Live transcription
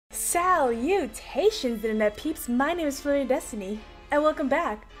Salutations, internet peeps! My name is Flurry Destiny, and welcome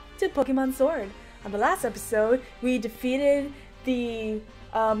back to Pokemon Sword. On the last episode, we defeated the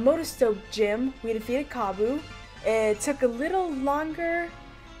Motostoke Gym. We defeated Kabu. It took a little longer.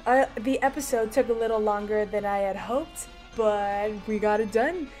 The episode took a little longer than I had hoped, but we got it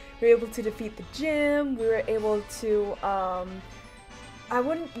done. We were able to defeat the gym. We were able to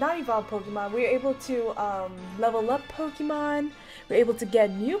not evolve Pokemon. We were able to level up Pokemon. We were able to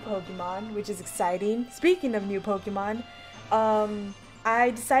get new Pokemon, which is exciting. Speaking of new Pokemon, I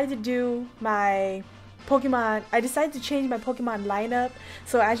decided to do my Pokemon. I decided to change my Pokemon lineup.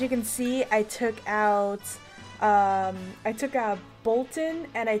 So as you can see, I took out Bolton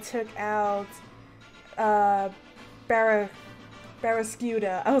and I took out Barraskewda.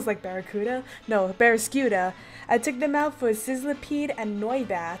 I was like Barracuda? No, Barraskewda. I took them out for Sizzlipede and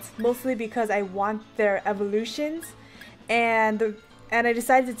Noibat, mostly because I want their evolutions. And I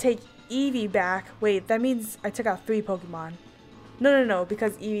decided to take Eevee back. Wait, that means I took out 3 Pokemon. No,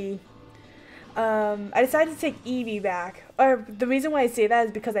 because Eevee. I decided to take Eevee back. Or the reason why I say that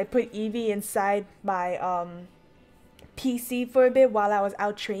is because I put Eevee inside my PC for a bit while I was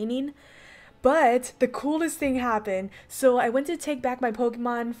out training. But the coolest thing happened. So I went to take back my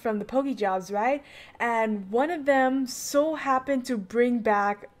Pokemon from the Pokejobs, right? And one of them so happened to bring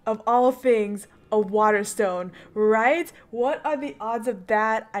back, of all things, a Water Stone, right? What are the odds of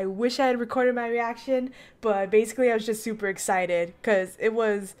that? I wish I had recorded my reaction, but basically I was just super excited because it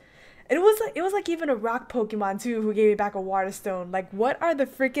was like even a rock Pokemon too who gave me back a Water Stone. Like, what are the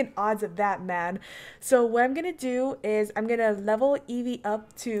freaking odds of that, man? So what I'm gonna do is I'm gonna level Eevee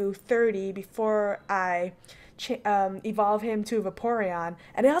up to 30 before I evolve him to Vaporeon.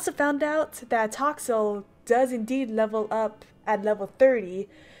 And I also found out that Toxel does indeed level up at level 30,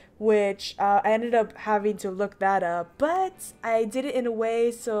 which I ended up having to look that up. But I did it in a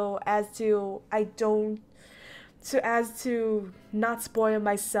way so as to not spoil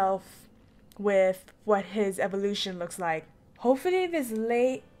myself with what his evolution looks like. Hopefully this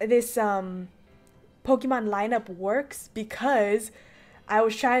Pokemon lineup works, because I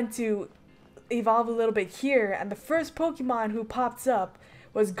was trying to evolve a little bit here, and the first Pokemon who pops up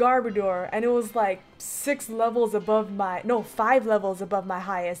was Garbodor, and it was like 5 levels above my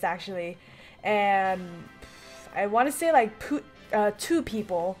highest actually. And I want to say like two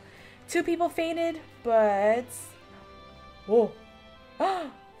people fainted, but whoa.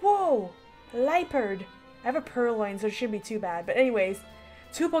 Whoa! Liepard! I have a Purloin, so it shouldn't be too bad. But anyways,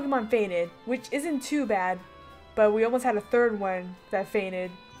 2 Pokemon fainted, which isn't too bad. But we almost had a 3rd one that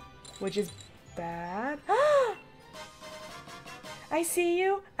fainted, which is bad. I see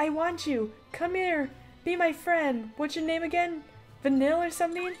you! I want you! Come here! Be my friend! What's your name again? Vanille or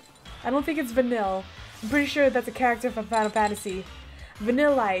something? I don't think it's Vanille. I'm pretty sure that's a character from Final Fantasy.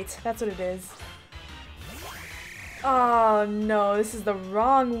 Vanillite, that's what it is. Oh no, this is the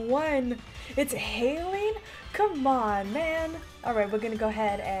wrong one. It's hailing? Come on, man. Alright, we're gonna go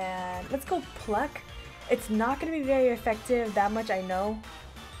ahead and let's go Pluck. It's not gonna be very effective, that much I know.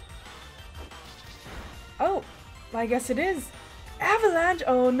 Oh, well, I guess it is. Avalanche!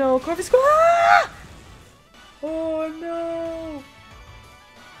 Oh no, Corvus! Ah! Oh no!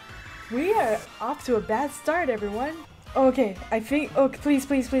 We are off to a bad start, everyone. Okay, I think. Oh, please.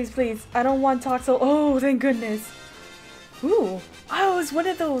 I don't want Toxel. Oh, thank goodness. Ooh. Oh, it's one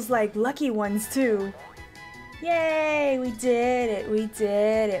of those, like, lucky ones, too. Yay! We did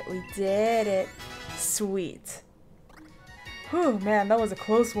it. Sweet. Whew, man, that was a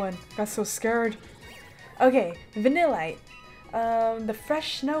close one. Got so scared. Okay, Vanillite. The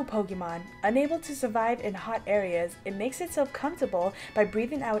fresh snow Pokemon. Unable to survive in hot areas, it makes itself comfortable by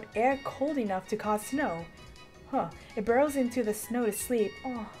breathing out air cold enough to cause snow. Huh. It burrows into the snow to sleep.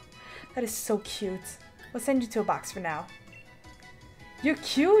 Oh, that is so cute. We'll send you to a box for now. You're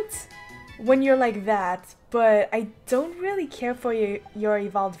cute when you're like that, but I don't really care for your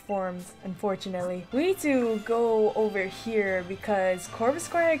evolved forms, unfortunately. We need to go over here because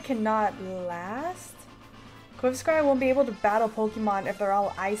Corvisquire cannot last. Corvisquire won't be able to battle Pokemon if they're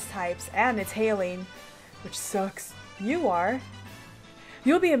all ice types, and it's hailing, which sucks. You are.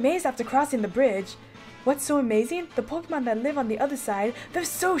 You'll be amazed after crossing the bridge. What's so amazing? The Pokemon that live on the other side, they're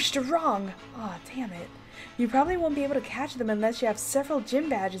so strong! Aw, oh, damn it. You probably won't be able to catch them unless you have several gym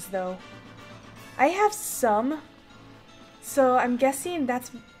badges, though. I have some. So I'm guessing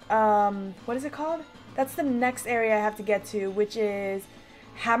that's, what is it called? That's the next area I have to get to, which is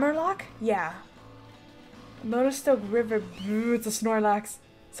Hammerlocke? Yeah. Motostoke River. It's a Snorlax.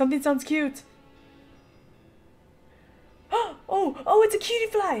 Something sounds cute. Oh, it's a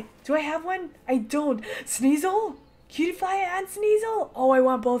cutie fly. Do I have one? I don't. Sneasel? Cutiefly and Sneasel? Oh, I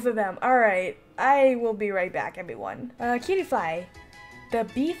want both of them. Alright, I will be right back, everyone. Cutiefly, the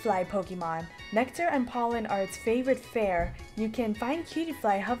bee fly Pokemon. Nectar and pollen are its favorite fare. You can find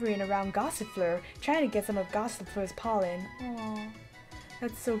Cutiefly hovering around Gossifleur, trying to get some of Gossifleur's pollen. Aww,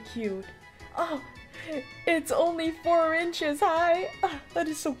 that's so cute. Oh, it's only 4 inches high. That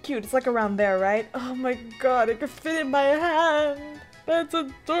is so cute. It's like around there, right? Oh my god, it could fit in my hand. That's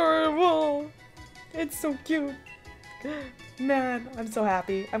adorable. It's so cute. Man, I'm so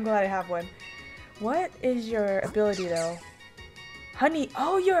happy. I'm glad I have one. What is your ability though? Honey.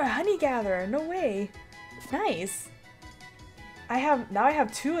 Oh, you're a honey gatherer. No way. Nice. Now I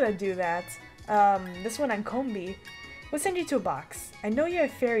have 2 that do that. This one on Combi. We'll send you to a box. I know you're a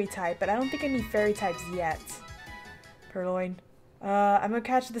fairy type, but I don't think I need fairy types yet. Purloin. I'm gonna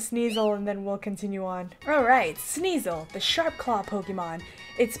catch the Sneasel and then we'll continue on. Alright, Sneasel, the sharp claw Pokemon.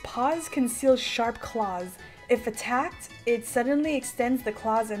 Its paws conceal sharp claws. If attacked, it suddenly extends the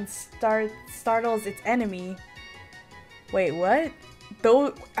claws and startles its enemy. Wait, what?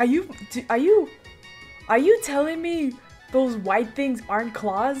 Though, are you telling me those white things aren't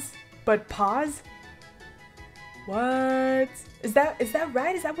claws, but paws? What? Is that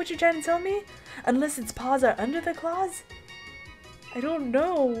right? Is that what you're trying to tell me? Unless its paws are under the claws? I don't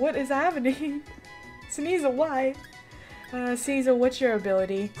know. What is happening? Sneasel, why? Sneasel, what's your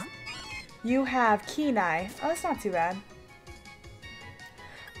ability? You have Keen Eye. Oh, that's not too bad.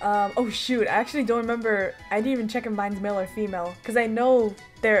 Oh shoot, I actually don't remember. I didn't even check if mine's male or female, because I know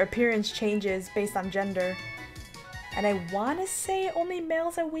their appearance changes based on gender. And I want to say only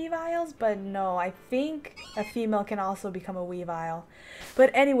males are Weaviles, but no, I think a female can also become a Weavile. But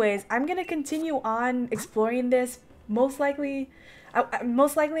anyways, I'm going to continue on exploring this, most likely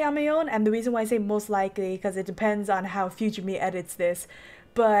on my own, and the reason why I say most likely, because it depends on how Future Me edits this.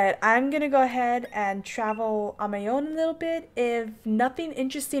 But I'm going to go ahead and travel on my own a little bit. If nothing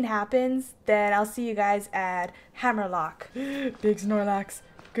interesting happens, then I'll see you guys at Hammerlocke. Big Snorlax,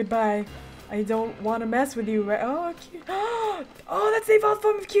 goodbye. I don't want to mess with you, right? Oh, cute. Oh, that's the evolved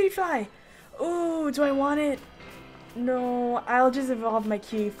form of Cutiefly. Oh, do I want it? No, I'll just evolve my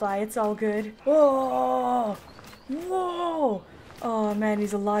Cutiefly. It's all good. Oh, whoa. Oh, man,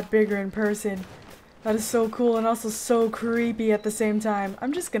 he's a lot bigger in person. That is so cool and also so creepy at the same time.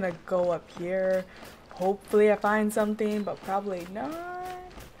 I'm just gonna go up here. Hopefully I find something, but probably not.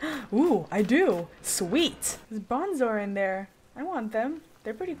 Ooh, I do. Sweet. There's Bronzor in there. I want them.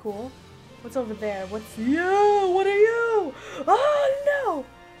 They're pretty cool. What's over there? What's... Yo, what are you? Oh,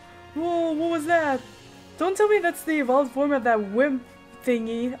 no! Whoa, what was that? Don't tell me that's the evolved form of that wimp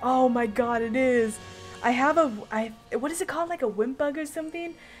thingy. Oh my god, it is. I have a... what is it called? Like a wimp bug or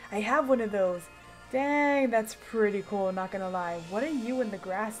something? I have one of those. Dang, that's pretty cool, not gonna lie. What are you in the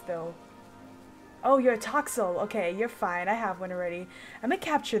grass, though? Oh, you're a Toxel. Okay, you're fine. I have one already. I'm gonna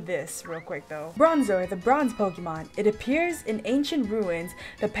capture this real quick, though. Bronzor, the bronze Pokemon. It appears in ancient ruins.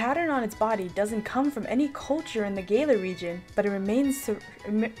 The pattern on its body doesn't come from any culture in the Galar region, but it remains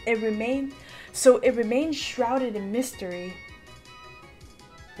shrouded in mystery.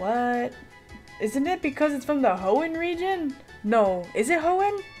 What? Isn't it because it's from the Hoenn region? No. Is it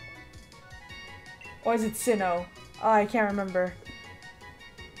Hoenn? Or is it Sinnoh? Oh, I can't remember.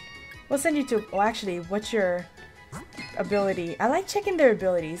 We'll send you to... Oh, actually, what's your ability? I like checking their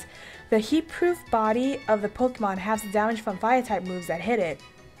abilities. The heat-proof body of the Pokemon halves the damage from fire-type moves that hit it.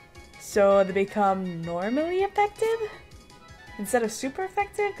 So they become normally effective? Instead of super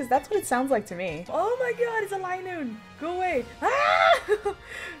effective? Because that's what it sounds like to me. Oh my god, it's a Linoon! Go away! Ah!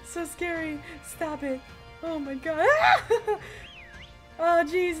 So scary. Stop it. Oh my god. Ah! Oh,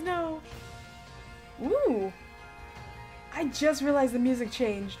 jeez, no. Ooh. I just realized the music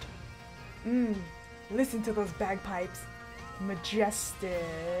changed. Listen to those bagpipes.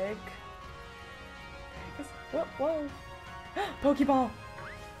 Majestic. Whoa, whoa. Pokeball.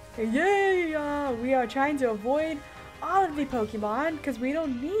 Yay! We are trying to avoid all of the Pokemon because we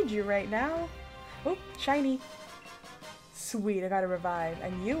don't need you right now. Oh, shiny. Sweet, I got a revive.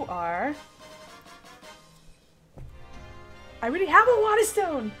 And you are... I already have a Water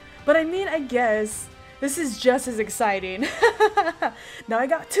Stone! But I mean, I guess this is just as exciting. Now I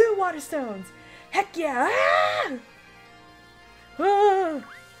got 2 Water Stones. Heck yeah! Ah! Ah!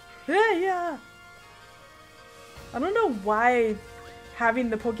 Yeah! I don't know why having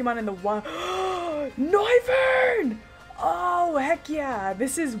the Pokemon in the water... Noivern! Oh, heck yeah!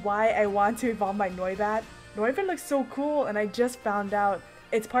 This is why I want to evolve my Noibat. Noivern looks so cool, and I just found out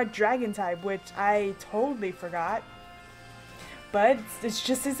it's part Dragon type, which I totally forgot. But it's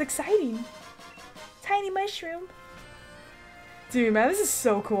just as exciting. Tiny mushroom. Dude, man, this is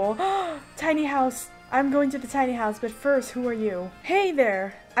so cool. Tiny house. I'm going to the tiny house, but first, who are you? Hey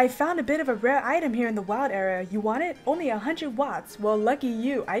there! I found a bit of a rare item here in the wild area. You want it? Only 100 watts. Well, lucky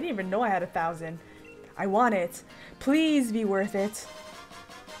you. I didn't even know I had 1,000. I want it. Please be worth it.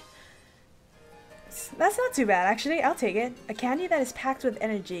 That's not too bad, actually. I'll take it. A candy that is packed with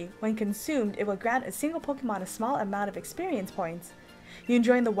energy. When consumed, it will grant a single Pokemon a small amount of experience points. You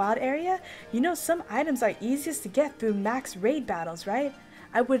enjoying the wild area? You know some items are easiest to get through max raid battles, right?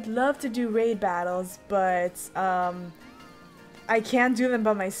 I would love to do raid battles, but I can't do them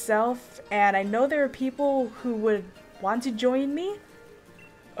by myself, and I know there are people who would want to join me.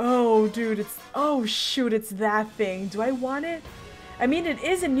 Oh, dude, oh shoot, it's that thing. Do I want it? I mean, it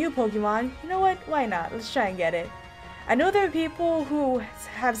is a new Pokemon. You know what? Why not? Let's try and get it. I know there are people who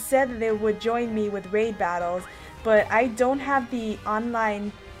have said that they would join me with raid battles, but I don't have the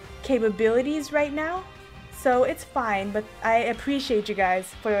online capabilities right now. So it's fine, but I appreciate you guys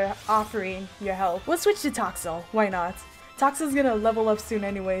for offering your help. We'll switch to Toxel. Why not? Toxel's gonna level up soon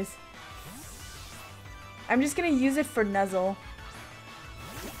anyways. I'm just gonna use it for Nuzzle.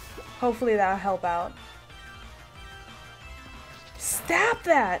 Hopefully that'll help out. Stab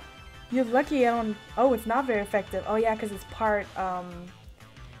that! You're lucky I don't... Oh, it's not very effective. Oh yeah, because it's part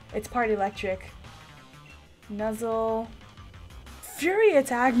electric. Nuzzle... Fury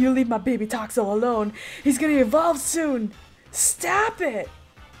attack! You leave my baby Toxel alone. He's gonna evolve soon. Stop it!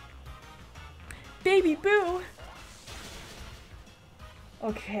 Baby boo!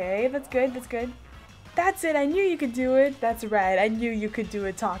 Okay, that's good, that's good. That's it, I knew you could do it. That's right, I knew you could do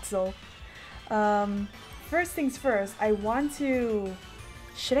it, Toxel. First things first, I want to...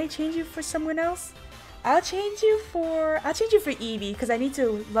 Should I change you for someone else? I'll change you for Eevee, because I need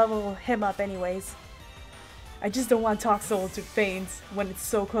to level him up anyways. I just don't want Toxel to faint when it's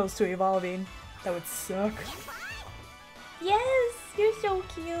so close to evolving. That would suck. Yes, you're so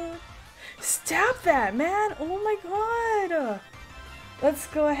cute. Stop that, man! Oh my god! Let's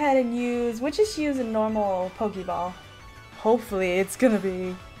go ahead and we'll just use a normal Pokeball. Hopefully it's gonna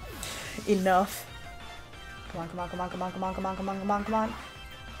be enough. Come on, come on, come on, come on, come on, come on, come on, come on, come on.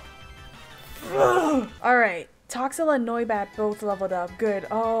 Alright, Toxel and Noibat both leveled up. Good.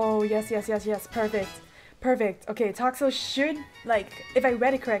 Oh, yes, yes, yes, yes. Perfect. Perfect. Okay, Toxel should, like, if I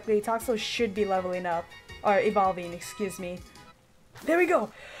read it correctly, Toxel should be leveling up. Or evolving, excuse me. There we go.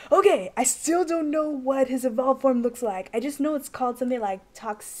 Okay, I still don't know what his evolved form looks like. I just know it's called something like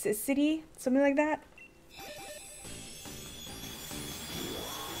Toxicity, something like that.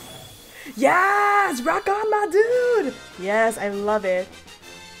 Yes! Rock on, my dude! Yes, I love it.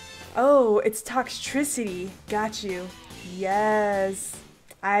 Oh, it's Toxtricity. Got you. Yes.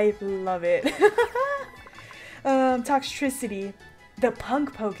 I love it. Toxtricity. The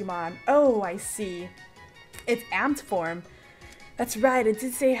punk Pokemon. Oh, I see. It's amped form. That's right, it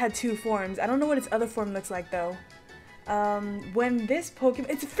did say it had 2 forms. I don't know what its other form looks like though. When this Pokemon...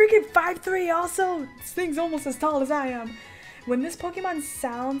 It's a freaking 5'3" also! This thing's almost as tall as I am. When this Pokemon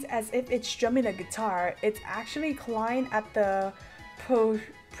sounds as if it's strumming a guitar, it's actually clawing at the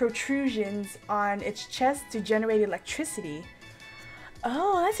protrusions on its chest to generate electricity.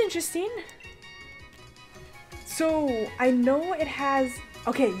 Oh, that's interesting. So, I know it has...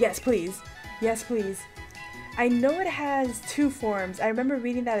 Okay, yes, please. Yes, please. I know it has 2 forms. I remember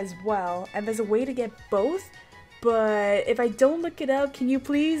reading that as well. And there's a way to get both. But if I don't look it up, can you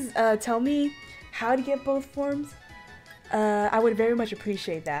please tell me how to get both forms? I would very much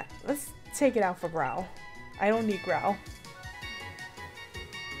appreciate that. Let's take it out for Growl. I don't need Growl.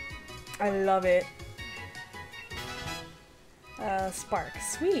 I love it. Spark.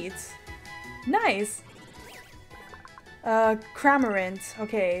 Sweet. Nice. Cramorant.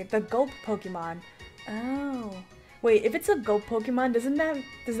 Okay, the Gulp Pokemon. Oh. Wait, if it's a Gulp Pokemon, does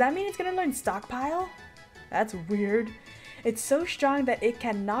that mean it's gonna learn Stockpile? That's weird. It's so strong that it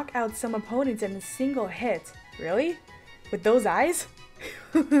can knock out some opponents in a single hit. Really? With those eyes?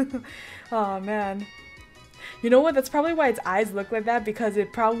 Oh man. You know what? That's probably why its eyes look like that, because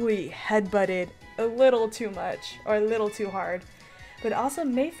it probably headbutted a little too much or a little too hard. But also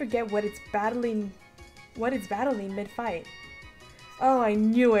may forget what it's battling mid-fight. Oh, I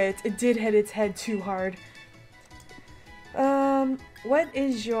knew it. It did hit its head too hard. What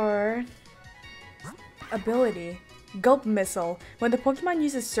is your ability? Gulp Missile. When the Pokemon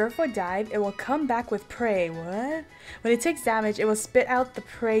uses Surf or Dive, it will come back with prey. What? When it takes damage, it will spit out the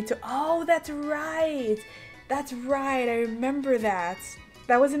prey to... Oh, that's right! That's right, I remember that.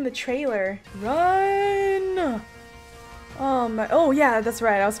 That was in the trailer. Run! Oh my... Oh yeah, that's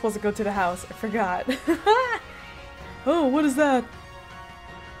right, I was supposed to go to the house. I forgot. Oh, what is that?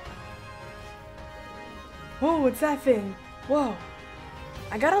 Whoa, what's that thing? Whoa.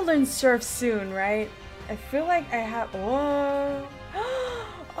 I gotta learn Surf soon, right? I feel like I have. Whoa.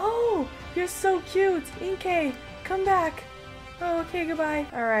 Oh, you're so cute. Inkay, come back. Oh, okay, goodbye.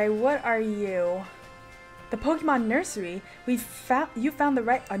 Alright, what are you? The Pokemon nursery? You found the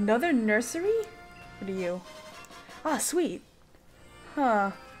right. Another nursery? What are you? Ah, sweet.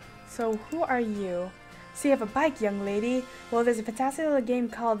 Huh. So, who are you? So, you have a bike, young lady. Well, there's a fantastic little game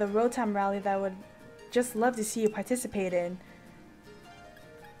called the Road Time Rally that I would just love to see you participate in.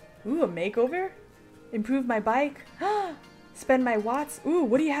 Ooh, a makeover? Improve my bike? Spend my watts? Ooh,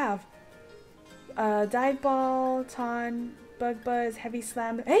 what do you have? Dive ball, taunt, bug buzz, heavy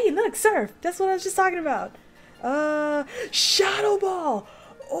slam. Hey, look, surf! That's what I was just talking about. Shadow ball!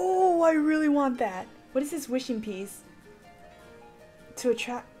 Oh, I really want that. What is this wishing piece? To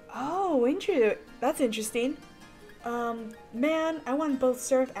attract. Oh, that's interesting. Man, I want both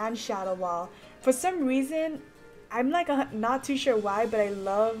surf and shadow ball. For some reason, I'm like not too sure why, but I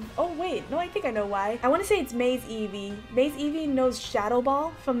love. Oh wait, no, I think I know why. I want to say it's Maze Eevee. Maze Eevee knows Shadow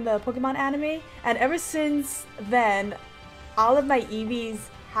Ball from the Pokemon anime, and ever since then, all of my Eevees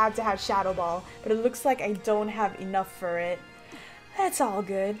had to have Shadow Ball, but it looks like I don't have enough for it. That's all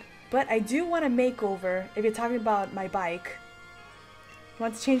good. But I do want a makeover if you're talking about my bike.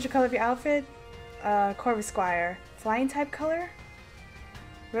 Want to change the color of your outfit? Corvisquire. Flying type color?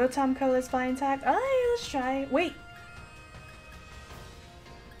 Rotom color is flying type? Alright, let's try. Wait!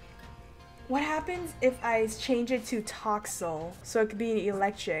 What happens if I change it to Toxel? So it could be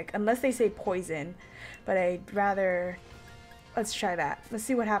electric, unless they say poison. But I'd rather... Let's try that. Let's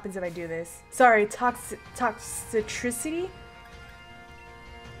see what happens if I do this. Sorry, toxicity?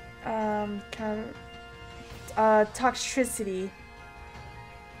 Toxicity.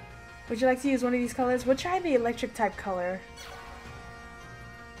 Would you like to use one of these colors? We'll try the electric type color.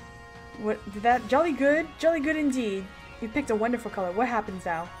 What did that? Jolly good? Jolly good indeed. You picked a wonderful color. What happens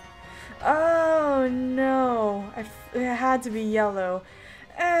now? Oh no. It had to be yellow.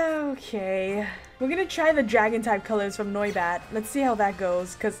 Okay. We're gonna try the dragon type colors from Noibat. Let's see how that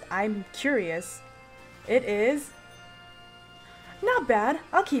goes, because I'm curious. It is not bad.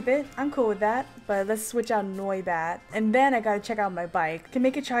 I'll keep it. I'm cool with that. But let's switch out Noibat. And then I gotta check out my bike. Can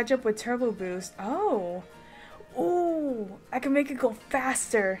make it charge up with Turbo Boost. Oh. Ooh. I can make it go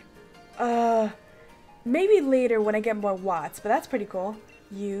faster. Maybe later when I get more watts, but that's pretty cool.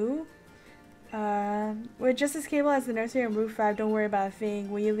 You? We're just as capable as the nursery on Route 5. Don't worry about a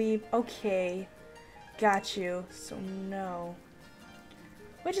thing. Will you leave? Okay. Got you. So no.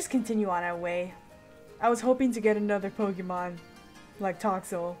 We'll just continue on our way. I was hoping to get another Pokemon. Like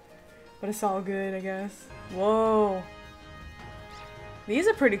Toxel. But it's all good, I guess. Whoa. These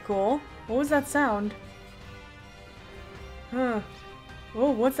are pretty cool. What was that sound? Huh.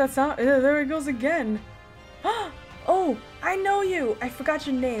 Oh, what's that sound? There it goes again. Oh, I know you. I forgot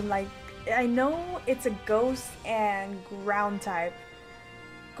your name. Like, I know it's a ghost and ground type.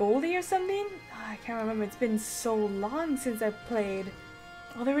 Goldie or something? Oh, I can't remember. It's been so long since I played.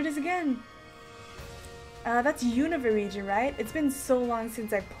 Oh, there it is again. That's Unova region, right? It's been so long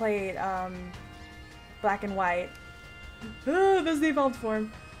since I played Black and White. Oh, there's the evolved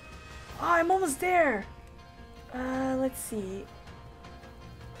form. Oh, I'm almost there. Let's see.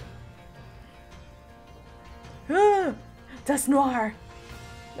 Dust Noir!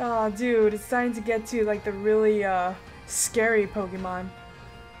 Oh, dude, it's starting to get to, like, the really, scary Pokemon.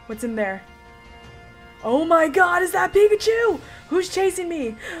 What's in there? Oh my god, is that Pikachu? Who's chasing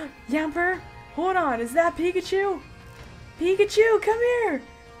me? Yamper? Hold on, is that Pikachu? Pikachu, come here!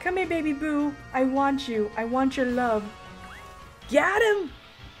 Come here, baby boo. I want you. I want your love. Got him!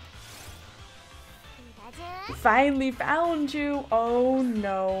 Finally found you! Oh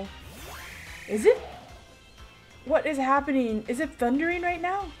no. Is it? What is happening? Is it thundering right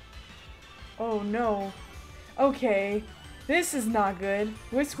now? Oh no. Okay. This is not good.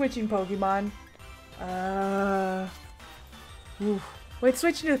 We're switching Pokemon. Oof. Wait,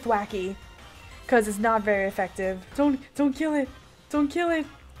 switching to Thwacky. Because it's not very effective. Don't kill it. Don't kill it.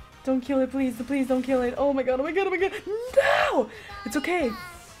 Don't kill it, please. Please don't kill it. Oh my god, oh my god, oh my god. No! It's okay.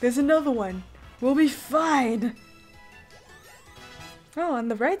 There's another one. We'll be fine. Oh, on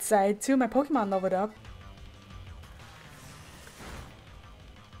the right side, two of my Pokemon leveled up.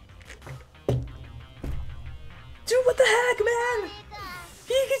 Dude, what the heck, man?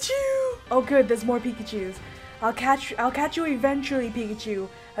 Pikachu! Oh good, there's more Pikachus. I'll catch you eventually, Pikachu.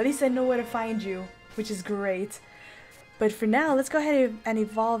 At least I know where to find you, which is great. But for now, let's go ahead and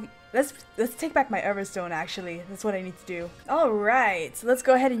evolve. Let's take back my Everstone, actually. That's what I need to do. Alright, so let's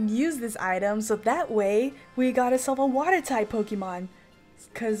go ahead and use this item, so that way we got ourselves a water-type Pokemon.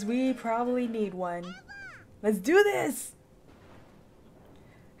 Because we probably need one. Let's do this!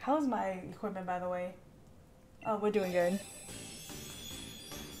 How's my equipment, by the way? Oh, we're doing good.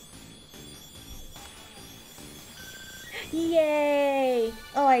 Yay!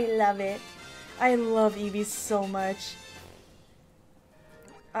 Oh, I love it. I love Eevee so much.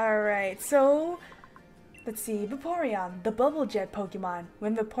 Alright, so let's see. Vaporeon, the bubble jet Pokemon.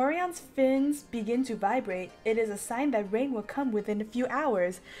 When Vaporeon's fins begin to vibrate, it is a sign that rain will come within a few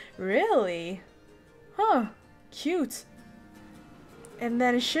hours. Really? Huh. Cute. And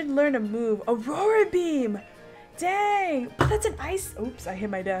then it should learn a move. Aurora Beam! Dang! But that's an ice... Oops, I hit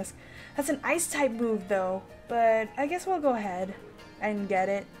my desk. That's an ice type move though. But I guess we'll go ahead and get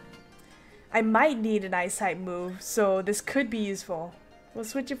it. I might need an ice type move, so this could be useful. We'll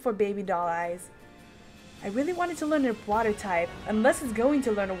switch it for Baby Doll Eyes. I really wanted to learn a water type, unless it's going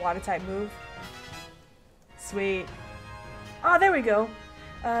to learn a water type move. Sweet. Oh, there we go.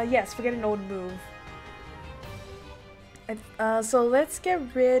 Yes, forget an old move. So let's get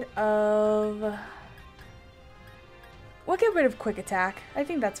rid of... We'll get rid of Quick Attack. I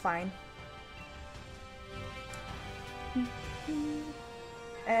think that's fine.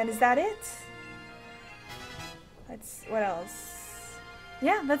 And is that it? What else?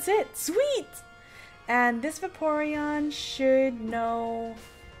 Yeah, that's it. Sweet! And this Vaporeon should know...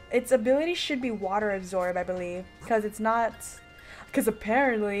 Its ability should be Water Absorb, I believe. Because it's not... Because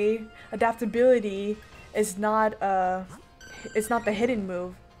apparently, Adaptability is not it's not the hidden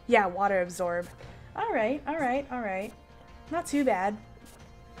move. Yeah, Water Absorb. Alright, alright, alright. Not too bad.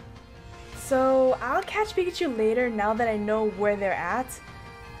 So, I'll catch Pikachu later now that I know where they're at.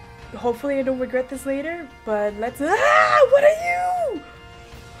 Hopefully I don't regret this later, but let's... Ah! What are you?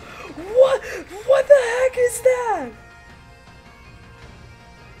 What the heck is that?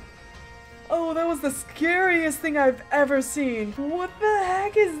 Oh, that was the scariest thing I've ever seen. What the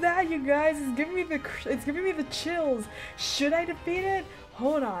heck is that, you guys? It's giving me the chills. Should I defeat it?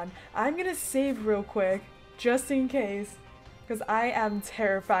 Hold on. I'm gonna save real quick, just in case, because I am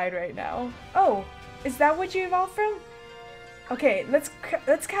terrified right now. Oh, is that what you evolved from? Okay, let's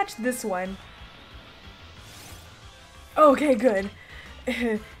catch this one. Okay, good.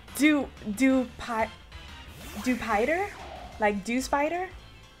 Do Piter? Like Dew Spider?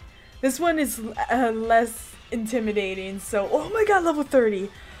 This one is less intimidating, so... Oh my god, level 30!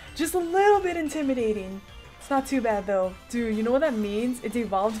 Just a little bit intimidating. It's not too bad though. Dude, you know what that means? Its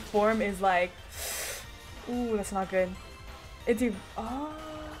evolved form is like... Ooh, that's not good. Its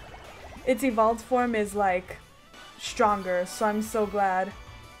evolved form is like... stronger, so I'm so glad.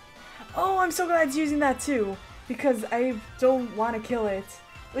 Oh, I'm so glad it's using that too, because I don't want to kill it.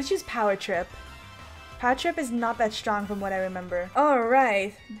 Let's use Power Trip. Power Trip is not that strong from what I remember.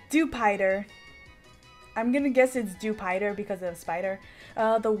 Alright, Dewpider. I'm gonna guess it's Dewpider because of Spider.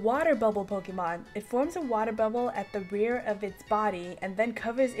 The Water Bubble Pokemon. It forms a water bubble at the rear of its body and then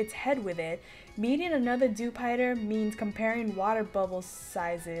covers its head with it. Meeting another Dewpider means comparing water bubble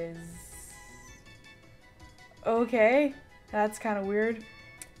sizes. Okay, that's kind of weird.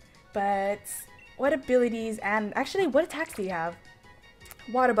 But what abilities and actually what attacks do you have?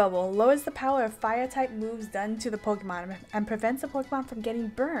 Water Bubble lowers the power of fire type moves done to the Pokemon and prevents the Pokemon from getting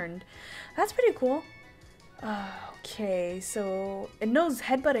burned. That's pretty cool. Okay, so it knows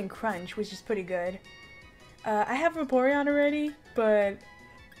Headbutt and Crunch, which is pretty good. I have Vaporeon already, but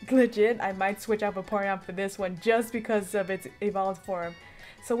legit, I might switch out Vaporeon for this one just because of its evolved form.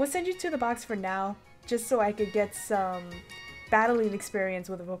 So we'll send you to the box for now, just so I could get some battling experience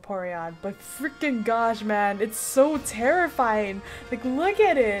with a Vaporeon. But freaking gosh, man, it's so terrifying. Like, look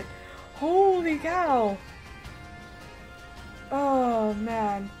at it. Holy cow. Oh,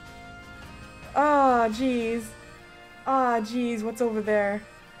 man. Ah, jeez. Ah, jeez, what's over there?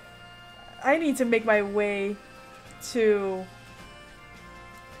 I need to make my way to...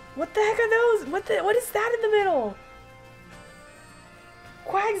 What the heck are those? What is that in the middle?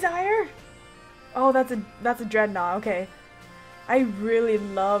 Quagsire? Oh, that's a Dreadnought, okay. I really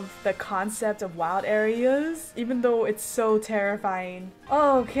love the concept of wild areas, even though it's so terrifying.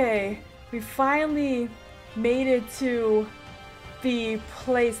 Okay, we finally made it to the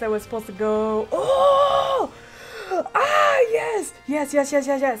place that we're supposed to go. Oh! Ah, yes! Yes, yes, yes,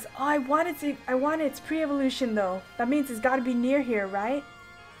 yes, yes. Oh, I want its pre-evolution though. That means it's gotta be near here, right?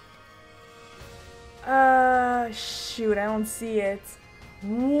 Shoot, I don't see it.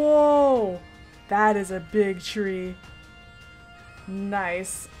 Whoa! That is a big tree.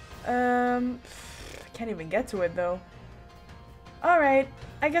 Nice. I can't even get to it though. Alright,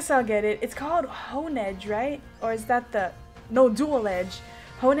 I guess I'll get it. It's called Honedge, right? Or is that the... No, Dual Edge.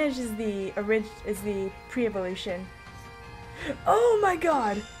 Honedge is the pre-evolution. Oh my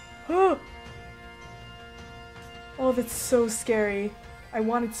god! Oh, that's so scary. I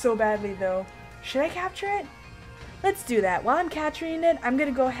want it so badly though. Should I capture it? let's do that. While I'm capturing it, I'm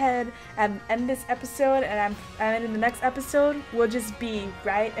gonna go ahead and end this episode, and in the next episode, we'll just be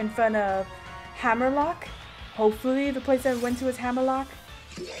right in front of Hammerlocke. Hopefully, the place I went to is Hammerlocke.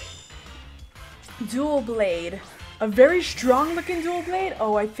 Dual blade. A very strong looking dual blade?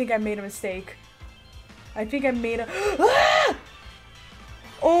 Oh, I think I made a mistake. I think I made a... Ah!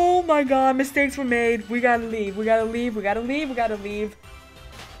 Oh my god, mistakes were made. We gotta leave. We gotta leave. We gotta leave. We gotta leave.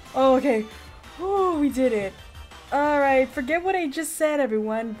 Oh, okay. Oh, we did it. Alright, forget what I just said,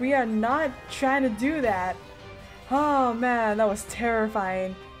 everyone. We are not trying to do that. Oh man, that was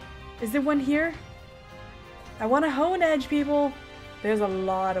terrifying. Is there one here? I want a Hone Edge, people. There's a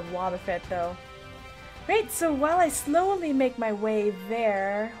lot of Wobbuffet, though. Great, so while I slowly make my way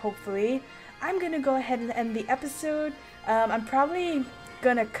there, hopefully, I'm gonna go ahead and end the episode. I'm probably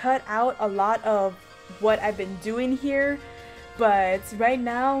gonna cut out a lot of what I've been doing here, but right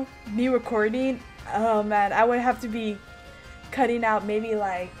now, me recording, oh man, I would have to be cutting out maybe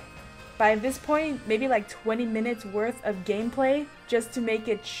like, by this point, maybe like 20 minutes worth of gameplay just to make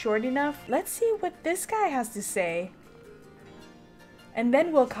it short enough. Let's see what this guy has to say. And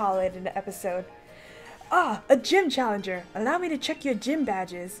then we'll call it an episode. Ah, a gym challenger. Allow me to check your gym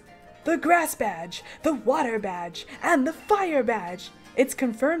badges. The grass badge, the water badge, and the fire badge. It's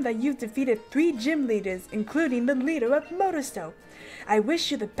confirmed that you've defeated 3 gym leaders, including the leader of Motostoke. I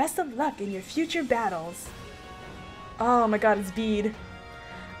wish you the best of luck in your future battles. Oh my god, it's Bede.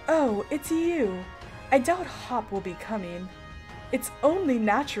 Oh, it's you. I doubt Hop will be coming. It's only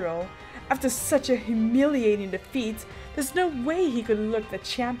natural. After such a humiliating defeat, there's no way he could look the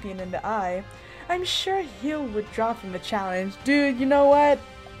champion in the eye. I'm sure he'll withdraw from the challenge. Dude, you know what?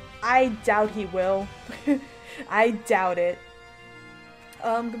 I doubt he will. I doubt it.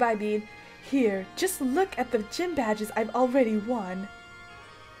 Goodbye, Bede. Here, just look at the gym badges I've already won.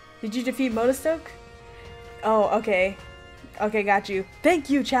 Did you defeat Motostoke? Oh, okay. Okay, got you. Thank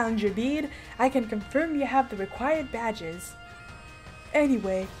you, Challenger Bede. I can confirm you have the required badges.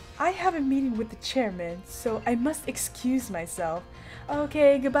 Anyway, I have a meeting with the chairman, so I must excuse myself.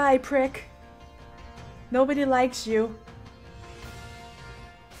 Okay, goodbye, prick. Nobody likes you.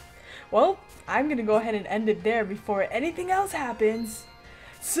 Well, I'm gonna go ahead and end it there before anything else happens.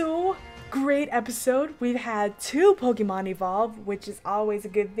 So, great episode. We've had 2 Pokemon evolve, which is always a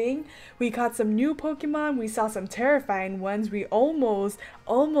good thing. We caught some new Pokemon. We saw some terrifying ones. We almost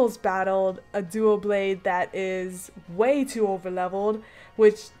battled a dual blade that is way too overleveled,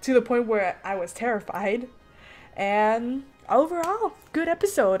 which to the point where I was terrified. And overall, good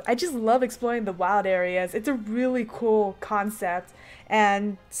episode. I just love exploring the wild areas. It's a really cool concept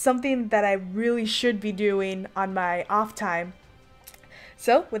and something that I really should be doing on my off time.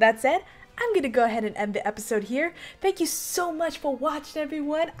 So, with that said, I'm gonna go ahead and end the episode here. Thank you so much for watching,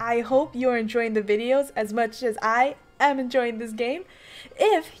 everyone. I hope you're enjoying the videos as much as I am enjoying this game.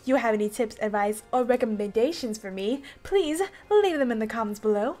 If you have any tips, advice, or recommendations for me, please leave them in the comments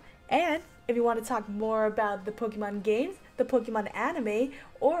below. And if you want to talk more about the Pokemon games, the Pokemon anime,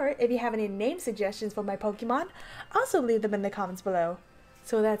 or if you have any name suggestions for my Pokemon, also leave them in the comments below.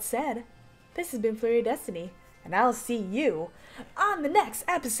 So with that said, this has been Flurry of Destiny, and I'll see you on the next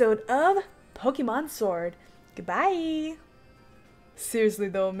episode of Pokemon Sword. Goodbye! Seriously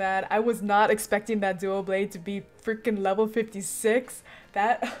though, man, I was not expecting that dual blade to be freaking level 56.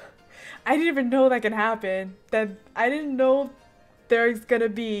 That... I didn't even know that can happen. I didn't know there's gonna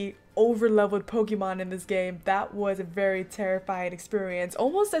be over-leveled Pokemon in this game. That was a very terrifying experience.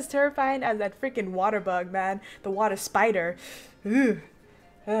 Almost as terrifying as that freaking water bug, man. The water spider. Ugh.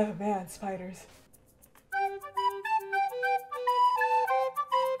 Oh man, spiders.